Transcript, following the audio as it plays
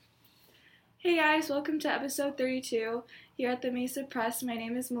Hey guys, welcome to episode 32 here at the Mesa Press. My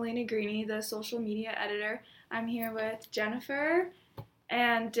name is Melina Greeny, the social media editor. I'm here with Jennifer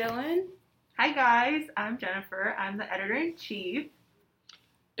and Dylan. Hi guys, I'm Jennifer. I'm the editor-in-chief.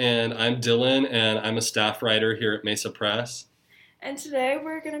 And I'm Dylan, and I'm a staff writer here at Mesa Press. And today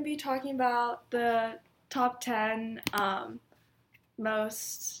we're going to be talking about the top 10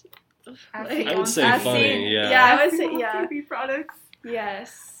 most... I would say funny, yeah. Yeah, I would say, yeah. TV products.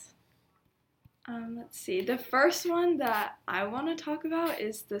 Yes. Let's see. The first one that I want to talk about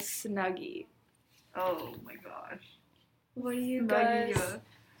is the Snuggie. Oh my gosh. What do you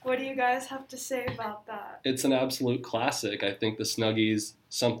guys have to say about that? It's an absolute classic. I think the Snuggie's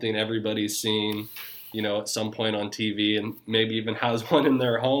something everybody's seen, at some point on TV, and maybe even has one in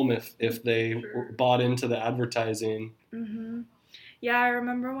their home if they bought into the advertising. Mm-hmm. Yeah, I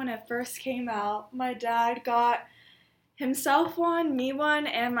remember when it first came out, my dad got himself one, me one,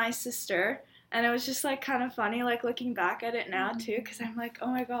 and my sister. And it was just, kind of funny, looking back at it now, too, because I'm like, oh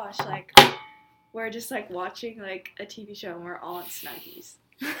my gosh, we're just, watching, a TV show and we're all in Snuggies.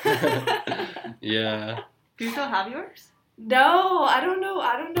 Yeah. Do you still have yours? No, I don't know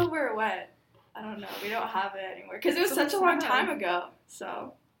where it went. I don't know. We don't have it anymore, because it was such a long time ago,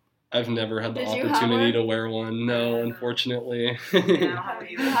 so. I've never had the Did you have opportunity one? to wear one. No, unfortunately. Yeah, I don't have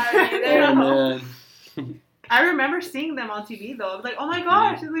it either. Oh, man. I remember seeing them on TV though. I was like, oh my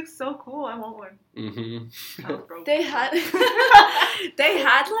gosh, it looks so cool. I want one. Mm-hmm. I was broke. They had,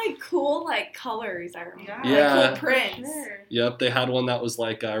 cool, colors, I remember. Yeah. Cool prints. Sure. Yep, they had one that was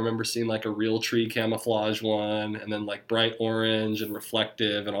I remember seeing a real tree camouflage one, and then bright orange and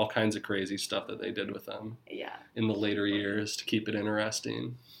reflective and all kinds of crazy stuff that they did with them Yeah. in the later years to keep it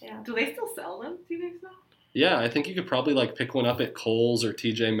interesting. Yeah. Do they still sell them? Do you think so? Yeah, I think you could probably pick one up at Kohl's or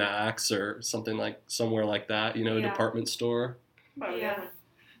TJ Maxx or something somewhere like that, a Yeah. department store. Oh, Yeah.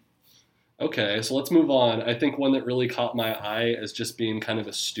 Okay, so let's move on. I think one that really caught my eye as just being kind of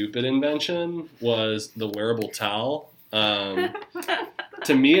a stupid invention was the wearable towel.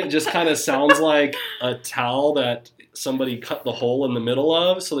 To me, it just kind of sounds like a towel that somebody cut the hole in the middle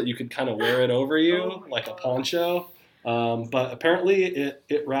of so that you could kind of wear it over you Oh my like a God. poncho. But apparently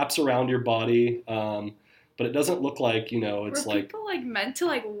it wraps around your body, but it doesn't look like, it's Were people meant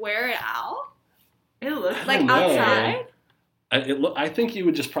to wear it out? It looks I don't know. Outside? I think you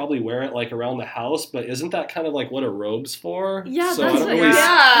would just probably wear it around the house, but isn't that kind of what a robe's for? Yeah, so that's I don't what, really,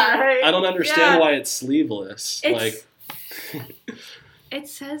 yeah. Right? I don't understand Yeah. why it's sleeveless. It's, it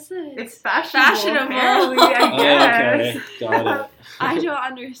says that It's fashionable. Fashionable. Apparently, Oh, I guess. okay, got I don't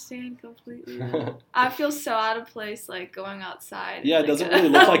understand completely. it. I feel so out of place, going outside. Yeah, it in, doesn't a- really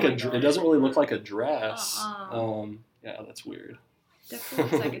look like Oh my it gosh. doesn't really look like a dress. Uh-uh. Yeah, that's weird.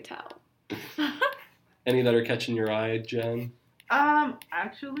 Definitely looks like a towel. Any that are catching your eye, Jen?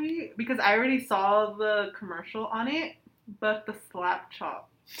 Actually, because I already saw the commercial on it, but the slap chop.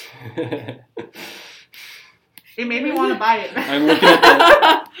 It made me want to buy it. I'm looking at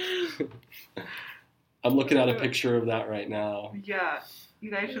that. I'm looking at a picture of that right now. Yeah,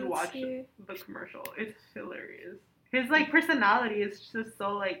 you guys should Let's watch see. the commercial. It's hilarious. His personality is just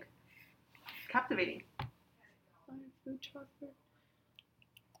so captivating.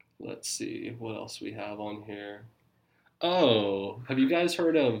 Let's see what else we have on here. Oh, have you guys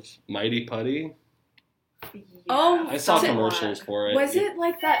heard of Mighty Putty? Yeah. Oh, I saw So- commercials for it. Was it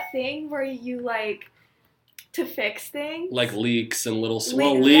that thing where you to fix things? Leaks and little Leaks,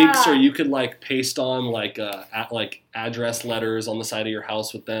 leaks, yeah. or you could paste on address letters on the side of your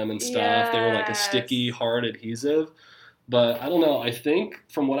house with them and stuff. They were a Yes. sticky, hard adhesive. But I don't know. I think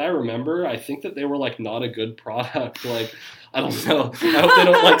from what I remember, I think that they were not a good product. I don't know. I hope they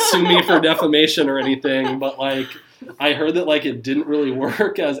don't sue me for defamation or anything. But I heard that it didn't really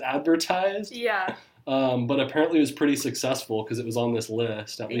work as advertised. Yeah. But apparently it was pretty successful because it was on this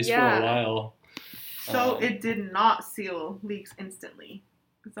list at least for Yeah. a while. So it did not seal leaks instantly.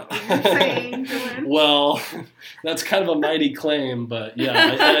 Is that what you're saying, Dylan? Well, that's kind of a mighty claim, but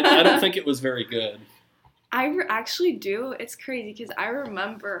yeah, I don't think it was very good. I actually do. It's crazy because I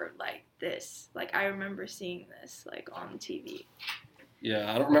remember this. I remember seeing this on TV.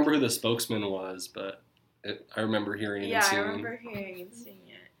 Yeah, I don't remember who the spokesman was, but I remember hearing Yeah, and I seeing. remember hearing and seeing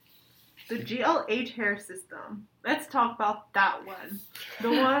it. The GLH hair system. Let's talk about that one. The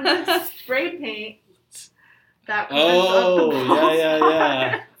one with spray paint. That Oh, opens up the yeah.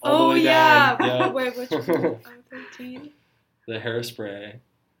 balls. All the Oh way yeah. down. Yeah. Wait, which one? 13. The hairspray.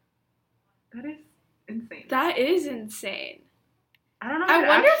 That is insane. That is insane. I don't know. I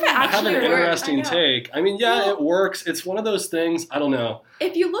wonder if it I have actually an works. interesting I know. take. I mean, yeah, Well- it works. It's one of those things, I don't know.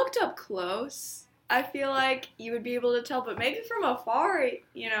 If you looked up close, I feel like you would be able to tell, but maybe from afar,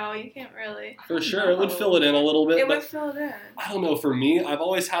 you can't really. For sure, it would fill it in a little bit. It but would fill it in. I don't know. For me, I've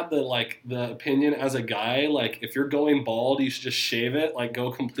always had the opinion as a guy, like if you're going bald, you should just shave it, like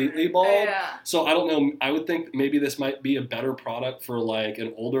go completely bald. Yeah. So I don't know. I would think maybe this might be a better product for like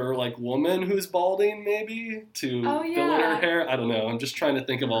an older like woman who's balding, maybe to fill in her hair. I don't know. I'm just trying to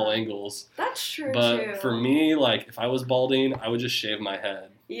think of all angles. That's true But too. for me, like if I was balding, I would just shave my head.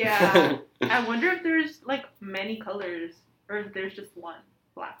 Yeah. I wonder if there's like many colors or if there's just one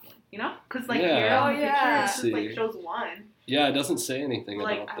black one, Because like here on the picture, it just shows one. Yeah, it doesn't say anything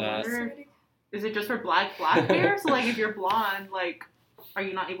like, about I that. Wonder, is it just for black hair? So like if you're blonde, like are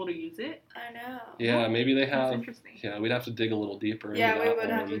you not able to use it? I know. Yeah, maybe they have. That's interesting. Yeah, we'd have to dig a little deeper. Yeah, into we that would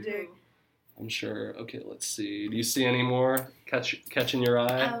one. have to dig. I'm sure. Okay, let's see. Do you see any more catching your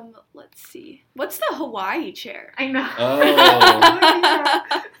eye? Let's see. What's the Hawaii chair? I know.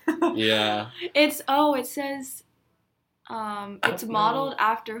 Oh. Yeah. It says it's modeled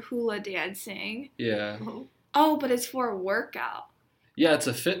after hula dancing. Yeah. Oh, but it's for a workout. Yeah, it's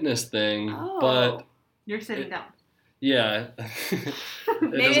a fitness thing, Oh. but You're sitting down. yeah.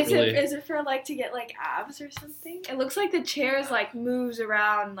 Maybe is it for like to get like abs or something? It looks like the chairs like moves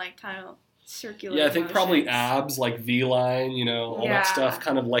around like kind of circular. Yeah, I think probably motions. abs, like V-line, all that stuff,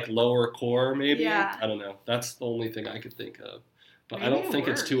 kind of like lower core maybe. Yeah. I don't know. That's the only thing I could think of. But Maybe I don't think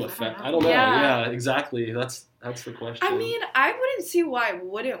it's too works. effective. I don't know. Yeah, exactly. That's the question. I mean, I wouldn't see why it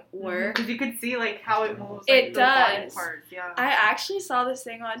wouldn't work. Because you could see like how it moves. It the body does. parts. Yeah. I actually saw this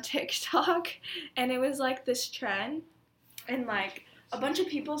thing on TikTok, and it was like this trend, and like a bunch of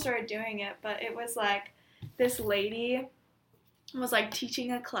people started doing it, but it was like this lady was like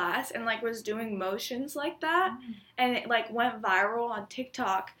teaching a class and like was doing motions like that, and it like went viral on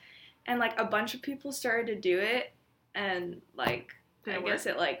TikTok, and like a bunch of people started to do it, and like I guess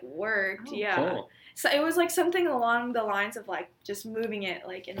it like worked. Oh, yeah. Cool. So it was like something along the lines of like just moving it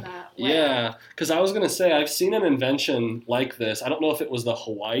like in that way. Yeah, because I was going to say, I've seen an invention like this. I don't know if it was the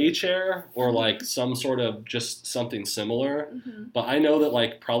Hawaii chair or like some sort of just something similar. Mm-hmm. But I know that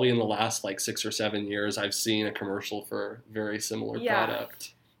like probably in the last like 6 or 7 years, I've seen a commercial for a very similar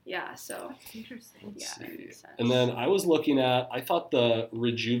product. Yeah, so. That's interesting. Let's Yeah, see. makes sense. And then I was looking at, I thought the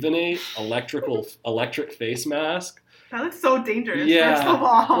Rejuvenate electric face mask. That looks so dangerous, Yeah. first of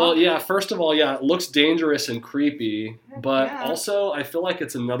all. Well, yeah, first of all, yeah, it looks dangerous and creepy, but Yeah. also I feel like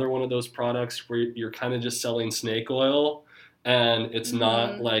it's another one of those products where you're kind of just selling snake oil and it's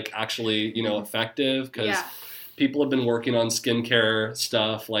not like actually, effective because people have been working on skincare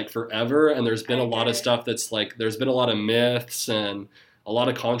stuff like forever, and there's been a lot of stuff that's like, there's been a lot of myths and a lot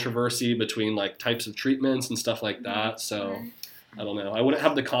of controversy between like types of treatments and stuff like that, so I don't know. I wouldn't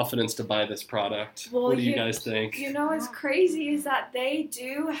have the confidence to buy this product. Well, what do you guys think? What's crazy is that they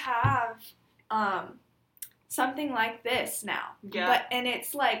do have something like this now. Yeah. And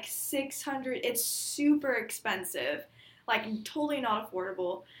it's like $600. It's super expensive. Like totally not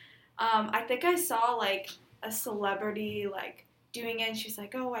affordable. I think I saw like a celebrity like doing it, and she's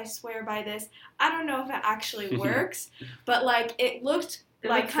like, "Oh, I swear by this." I don't know if it actually works, but like it looked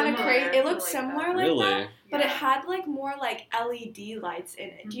like kind of crazy. It looked similar like that. But it had like more like LED lights in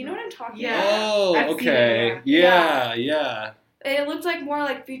it. Do you know what I'm talking about? Oh, I've okay. seen it, Yeah. It looked like more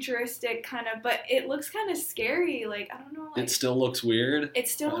like futuristic kind of, but it looks kind of scary. Like I don't know. Like, It still looks weird. It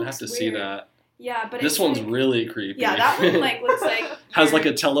still I'd looks have to weird. see that. Yeah, but This it's one's like, really creepy. Yeah, that one like looks like has like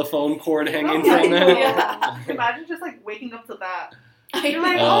a telephone cord hanging Yeah, from it. yeah. Imagine just like waking up to that. I You're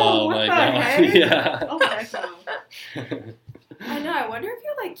like, Oh what my the god. heck? Yeah. Oh my god. I know. I wonder if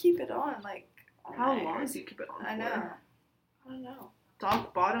you like keep it on like all How night. long do you keep it on I know. for? I don't know.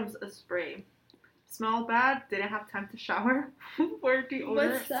 Dog Bottoms a spray. Smell bad, didn't have time to shower. Where deodorant.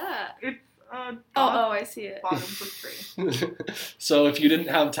 What's that? It's Dog Oh, I see it. Bottoms a spray. So if you didn't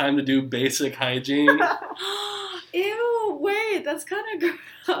have time to do basic hygiene, Ew, wait, that's kind of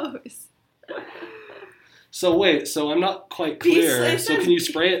gross. so I'm not quite clear. It So says- can you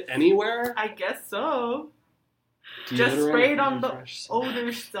spray it anywhere? I guess so. Just Deodorant, spray it on the refresh.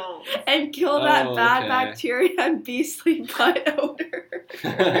 odor stone. And kill that Oh, bad okay. bacteria and beastly butt odor.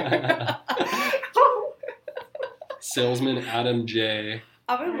 Salesman Adam J.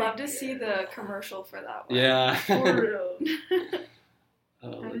 I would love to see the commercial for that one. Yeah. For real.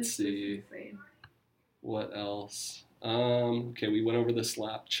 That Let's is just see. insane. What else? Okay, we went over the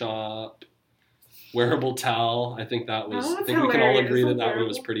slap chop. Wearable towel. I think that was. That I one's think we can all hilarious. agree The that one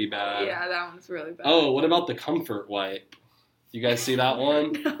was wearable- pretty bad. Yeah, that one's really bad. Oh, what about the comfort wipe? You guys see that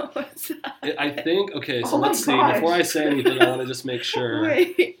one? No, what's that? I think. Okay, so Oh my let's see. gosh. Before I say anything, I want to just make sure.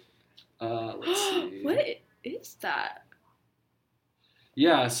 Wait. Let's see. What is that?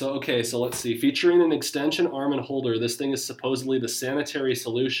 Yeah, so let's see. Featuring an extension arm and holder, this thing is supposedly the sanitary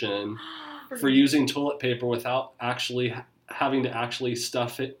solution for using toilet paper without actually having to actually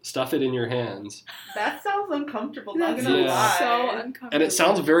stuff it in your hands. That sounds uncomfortable, not That gonna Yeah. lie. so uncomfortable. And it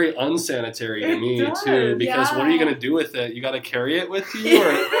sounds very unsanitary to It me does. too, because what are you Yeah. gonna do with it? You got to carry it with you,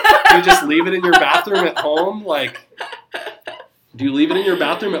 or do you just leave it in your bathroom at home? Like, do you leave it in your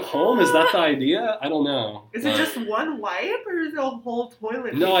bathroom at home? Is that the idea? I don't know. Is it just one wipe or is it a whole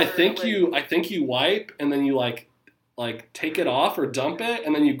toilet? No, I paper? think Like, you wipe and then you like take it off or dump it,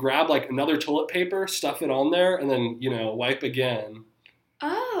 and then you grab like another toilet paper, stuff it on there, and then wipe again.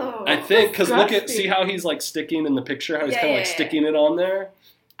 Oh. I think because disgusting. see how he's like sticking in the picture, how he's Yeah, kind of yeah, like yeah. sticking it on there.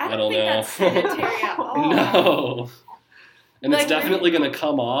 I I don't don't think know. that's sanitary at all. No. And Like, it's definitely going to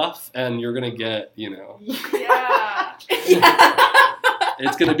come off, and you're going to get, Yeah.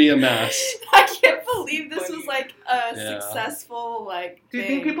 it's going to be a mess. I can't believe this was Funny. like a Yeah. successful like. Do you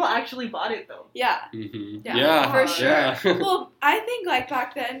thing. think people actually bought it though? Yeah. Mm-hmm. Yeah, for sure. Yeah. Well, I think like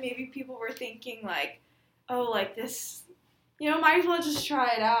back then maybe people were thinking like, oh, like this, might as well just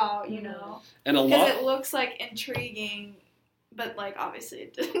try it out, And a because lot. it looks like intriguing, but like obviously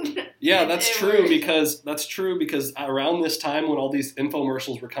it didn't. Yeah, It that's true worked. because around this time when all these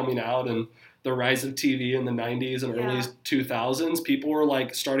infomercials were coming out and the rise of TV in the 90s and early Yeah. 2000s, people were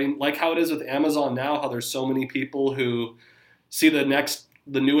like starting, like how it is with Amazon now, how there's so many people who see the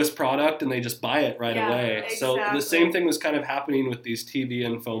newest product and they just buy it right Yeah, away. So the exactly. same thing was kind of happening with these TV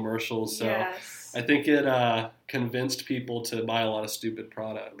infomercials. So Yes. I think it convinced people to buy a lot of stupid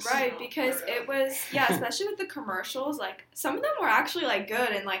products. Right, because it was, especially with the commercials, like, some of them were actually, like, good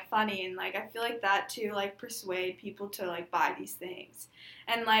and, like, funny, and, like, I feel like that, too, like, persuade people to, like, buy these things.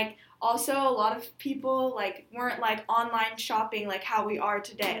 And, like, also, a lot of people, like, weren't, like, online shopping, like, how we are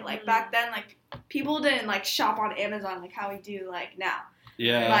today. Like, back then, like, people didn't, like, shop on Amazon like how we do, like, now.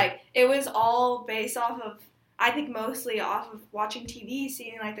 Yeah. Like, it was all based off of, I think mostly off of watching TV,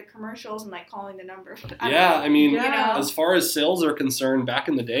 seeing, like, the commercials and, like, calling the number. I mean, Yeah. as far as sales are concerned, back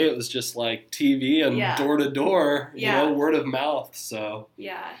in the day, it was just like TV and Yeah. door to door, Yeah. word of mouth. So,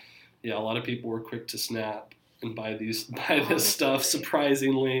 Yeah. yeah, a lot of people were quick to snap and buy this Honestly. stuff,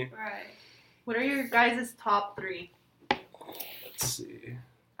 surprisingly. Right. What are your guys' top 3 Let's see.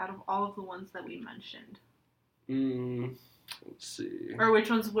 out of all of the ones that we mentioned? Let's see. Or which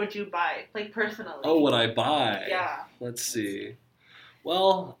ones would you buy, like personally? Oh, would I buy? Yeah. Let's see.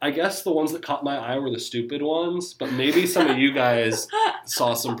 Well, I guess the ones that caught my eye were the stupid ones, but maybe some of you guys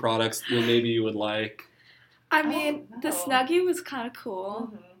saw some products that maybe you would like. I mean, the know. Snuggie was kind of cool,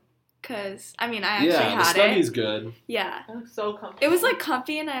 Mm-hmm. because, I mean, I actually Yeah, the had Snuggie's it. good. Yeah. It looks so comfortable. It was, like,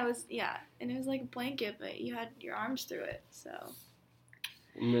 comfy, and and it was, like, a blanket, but you had your arms through it, so.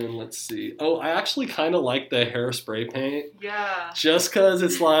 And then let's see. Oh, I actually kind of like the hairspray paint. Yeah. Just because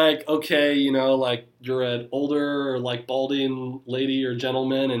it's like, okay, like you're an older, like balding lady or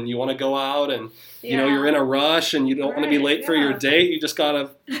gentleman and you want to go out and, you're in a rush and you don't want to be Right, late for your yeah. date. You just got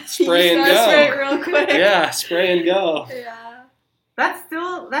to You spray and just gotta spray it go. real quick. Yeah, spray and go. Yeah. That's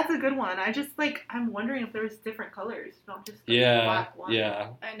a good one. I just, I'm wondering if there's different colors, not just the Yeah, black one. yeah.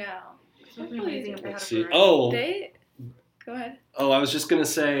 I know. It would be amazing if they had Let's a see. variety. Go ahead. I was just going to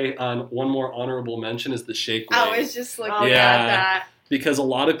say one more honorable mention is the shake weight. I was just looking Yeah. at that. Because a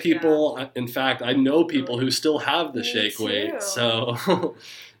lot of people, in fact, I know people who still have the Me shake too. weight. So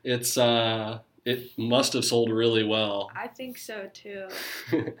it must have sold really well. I think so, too.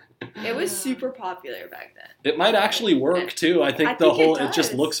 It was super popular back then. It might actually work too. I think I the think it whole it just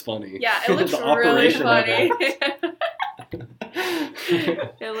does. looks funny. Yeah, it looks The really operation of funny. it.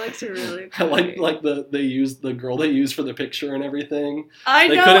 It looks really I funny. like the girl they used for the picture and everything. I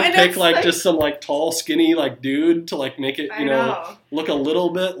They know, couldn't and pick it's like just some like tall, skinny like dude to like make it I know. look a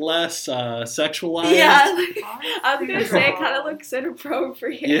little bit less sexualized. Yeah, I was gonna say it kind of looks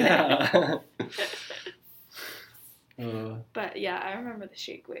inappropriate. Yeah. But yeah, I remember the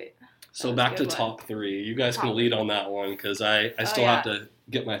shake weight. So That was back a to good one. top 3. You guys can Top lead on that one because I still yeah. have to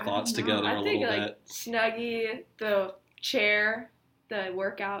get my thoughts don't know. together a I think little like bit. Snuggie, the chair, the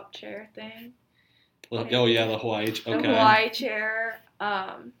workout chair thing, Oh yeah, the Hawaii. the Okay. Hawaii chair.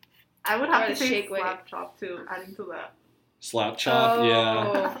 I would have Or to the say shake weight. slap chop too, adding to that. Slap chop.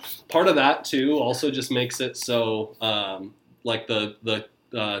 Yeah. Part of that too also just makes it so like the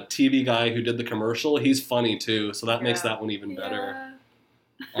TV guy who did the commercial, he's funny too, so that makes Yeah. that one even better. Yeah.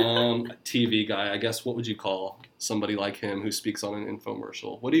 TV guy, I guess. What would you call somebody like him who speaks on an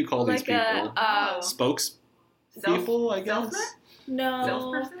infomercial? What do you call these Like people? Sales- Spokespeople, I guess. salesman? No,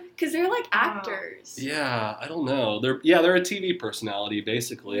 Salesperson? because they're like actors. Yeah, I don't know. They're a TV personality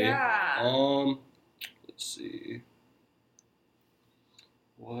basically. Yeah. Let's see.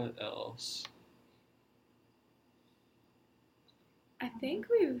 What else? I think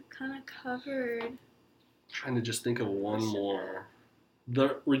we've kind of covered. Trying to just think of one more.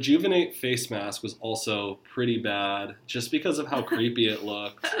 The Rejuvenate face mask was also pretty bad, just because of how creepy it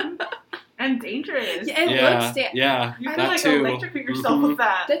looked. And dangerous. Yeah, it looks yeah, You I can that like too. electrocute yourself Mhm. with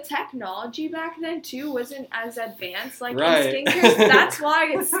that. The technology back then too wasn't as advanced like Right. in skincare. That's why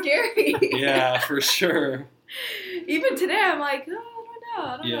it's scary. Yeah, for sure. Even today, I'm like, oh,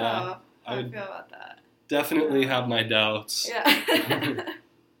 I don't know Yeah, how I I would feel about that. definitely have my doubts. Yeah.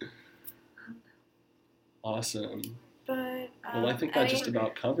 Awesome. But Well, I think that just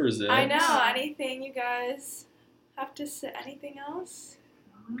about covers it. I know. Anything you guys have to say? Anything else?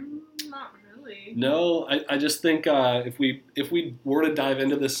 Not really. No, I just think if we were to dive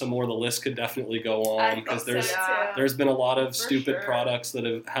into this some more, the list could definitely go on because I think so, too. there's been a lot of For stupid sure. products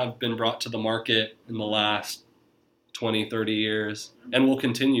that have been brought to the market in the last 20, 30 years and will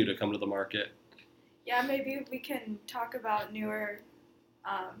continue to come to the market. Yeah, maybe we can talk about newer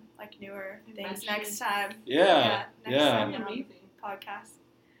things Inventions. next time. Yeah. Next time on Amazing. the podcast.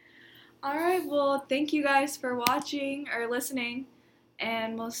 All right. Well, thank you guys for watching or listening,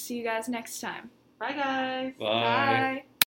 and we'll see you guys next time. Bye, guys. Bye. Bye.